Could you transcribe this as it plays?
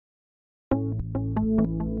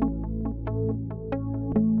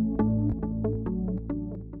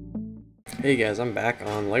Hey guys, I'm back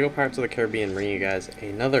on LEGO Pirates of the Caribbean bringing you guys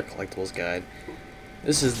another collectibles guide.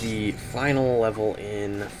 This is the final level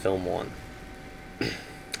in Film 1.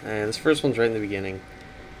 And this first one's right in the beginning.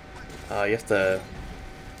 You have to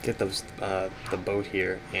get the boat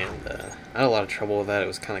here, and I had a lot of trouble with that. It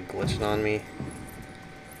was kind of glitching on me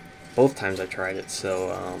both times I tried it,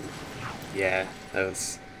 so yeah,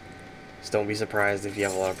 just don't be surprised if you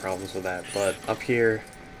have a lot of problems with that. But up here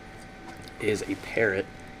is a parrot,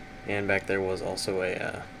 and back there was also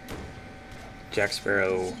a Jack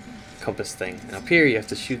Sparrow compass thing. And up here you have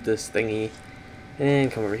to shoot this thingy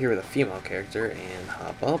and come over here with a female character and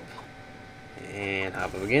hop up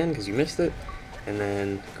again because you missed it, and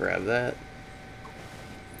then grab that,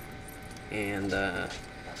 and a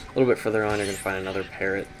little bit further on you're going to find another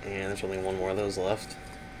parrot, and there's only one more of those left.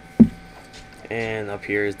 And up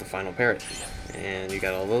here is the final parrot, and you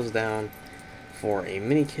got all those down for a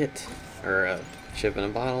mini kit or a ship in a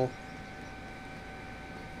bottle.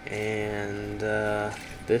 And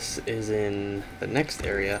this is in the next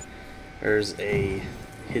area. There's a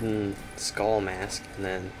hidden skull mask, and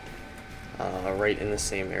then right in the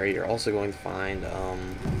same area you're also going to find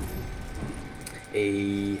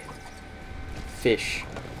a fish.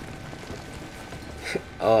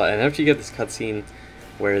 And after you get this cutscene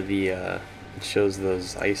where it shows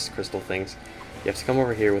those ice crystal things, you have to come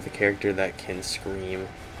over here with a character that can scream.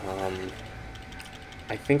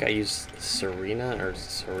 I think I used Serene or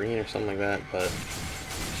something like that, but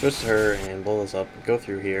switch to her and blow this up, go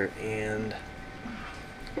through here, and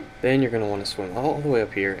then you're going to want to swim all the way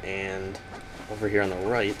up here, and over here on the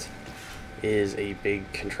right is a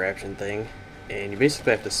big contraption thing, and you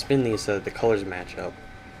basically have to spin these so that the colors match up.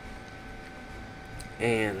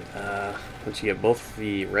 And once you get both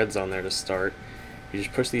the reds on there to start, you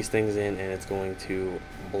just push these things in and it's going to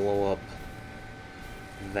blow up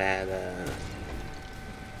that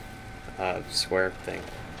square thing.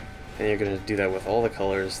 And you're going to do that with all the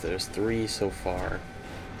colors. There's 3 so far,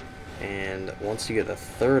 and once you get the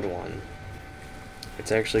third one,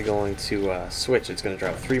 it's actually going to switch. It's going to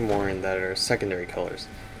drop 3 more in that are secondary colors.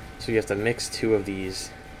 So you have to mix 2 of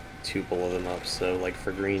these to blow them up. So like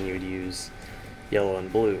for green you would use yellow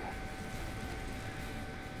and blue.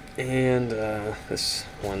 And this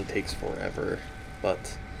one takes forever,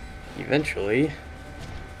 but eventually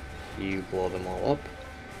you blow them all up,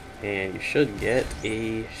 and you should get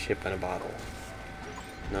a ship in a bottle,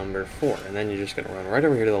 number 4. And then you're just going to run right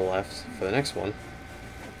over here to the left for the next one,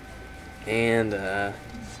 and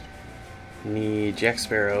need Jack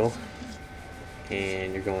Sparrow,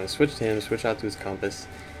 and you're going to switch to him, switch out to his compass,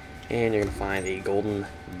 and you're going to find a golden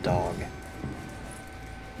dog.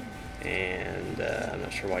 And I'm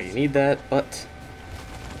not sure why you need that, but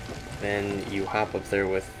then you hop up there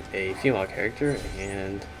with a female character,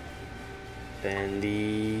 and then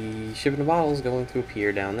the ship in a bottle is going to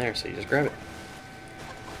appear down there, so you just grab it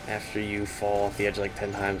after you fall off the edge like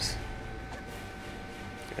 10 times.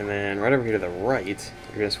 And then right over here to the right,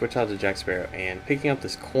 you're going to switch out to Jack Sparrow, and picking up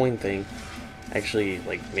this coin thing actually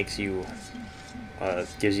like makes you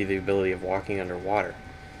gives you the ability of walking underwater.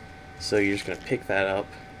 So you're just going to pick that up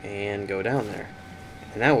and go down there,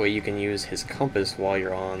 and that way you can use his compass while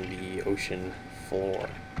you're on the ocean floor.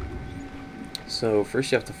 So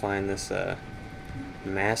first you have to find this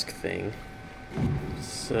mask thing.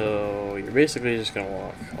 So you're basically just gonna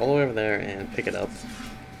walk all the way over there and pick it up.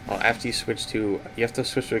 After you switch to, you have to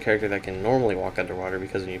switch to a character that can normally walk underwater,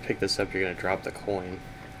 because when you pick this up you're gonna drop the coin,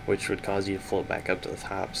 which would cause you to float back up to the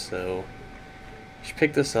top. So just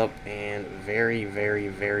pick this up and very, very,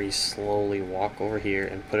 very slowly walk over here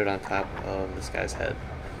and put it on top of this guy's head.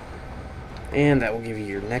 And that will give you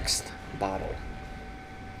your next bottle.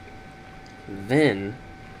 Then,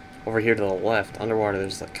 over here to the left, underwater,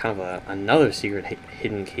 there's like kind of another secret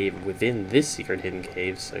hidden cave within this secret hidden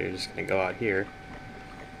cave. So you're just going to go out here.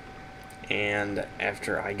 And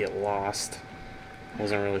after I get lost, I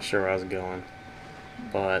wasn't really sure where I was going,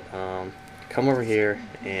 but come over here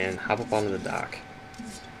and hop up onto the dock.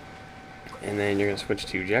 And then you're going to switch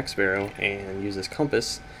to Jack Sparrow and use this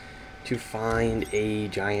compass to find a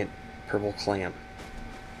giant purple clam.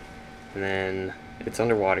 And then it's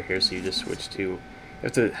underwater here, so you just switch to, you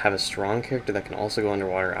have to have a strong character that can also go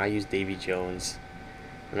underwater. I use Davy Jones.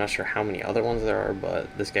 I'm not sure how many other ones there are, but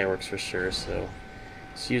this guy works for sure, so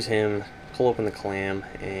just use him, pull open the clam,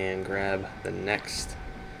 and grab the next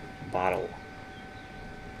bottle.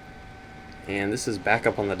 And this is back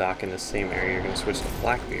up on the dock in the same area. You're going to switch to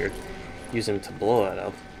Blackbeard, use him to blow that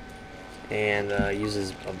up, and use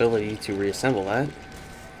his ability to reassemble that,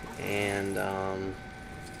 and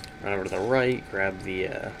run over to the right, grab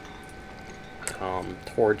the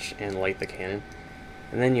torch and light the cannon,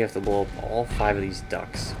 And then you have to blow up all 5 of these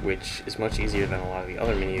ducks, which is much easier than a lot of the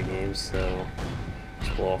other mini games. So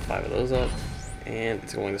just blow all 5 of those up, and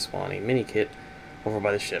it's going to spawn a mini kit over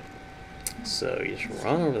by the ship. So you just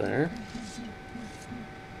run over there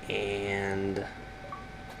and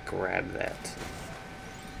grab that.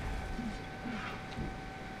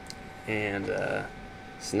 And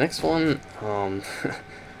this next one, I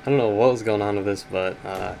don't know what was going on with this, but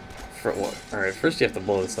alright, first you have to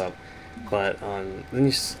blow this up. But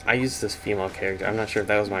then I used this female character. I'm not sure if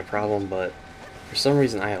that was my problem, but for some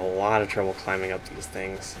reason I had a lot of trouble climbing up these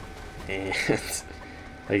things, and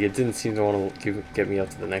like it didn't seem to want to get me up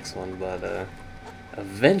to the next one. But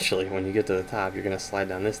eventually, when you get to the top, you're gonna slide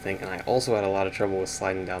down this thing, and I also had a lot of trouble with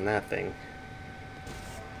sliding down that thing.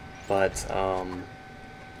 But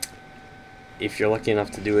if you're lucky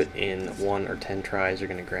enough to do it in 1 or 10 tries, you're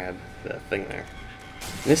gonna grab the thing there.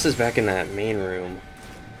 And this is back in that main room.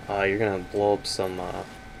 You're gonna blow up some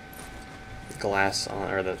glass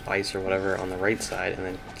or the ice or whatever on the right side, and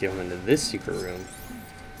then go into this secret room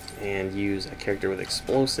and use a character with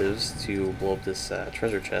explosives to blow up this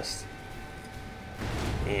treasure chest.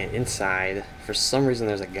 And inside, for some reason,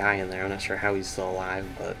 there's a guy in there. I'm not sure how he's still alive,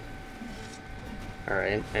 but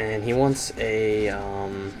alright. And he wants a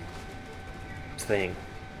thing.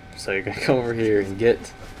 So you're gonna come over here and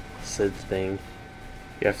get said thing.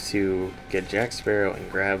 You have to get Jack Sparrow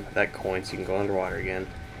and grab that coin so you can go underwater again,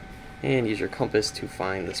 and use your compass to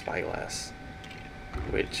find the spyglass,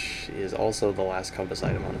 which is also the last compass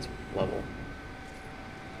item on this level.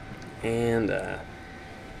 And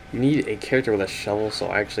you need a character with a shovel, so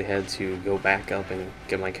I actually had to go back up and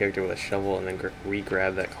get my character with a shovel and then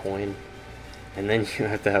re-grab that coin. And then you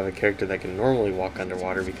have to have a character that can normally walk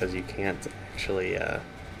underwater, because you can't actually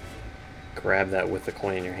grab that with the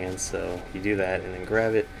coin in your hand. So you do that and then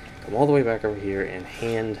grab it, come all the way back over here,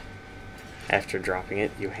 and after dropping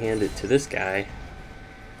it, you hand it to this guy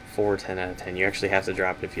for 10 out of 10. You actually have to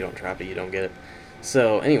drop it. If you don't drop it, you don't get it.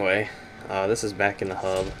 So anyway, this is back in the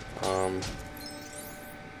hub.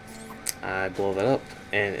 I blow that up,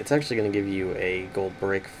 and it's actually going to give you a gold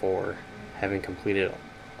brick for having completed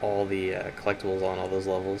all the collectibles on all those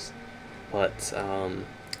levels. But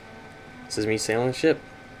this is me sailing the ship.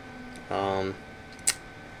 If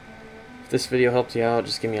this video helped you out,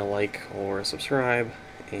 just give me a like or subscribe,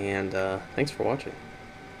 and thanks for watching.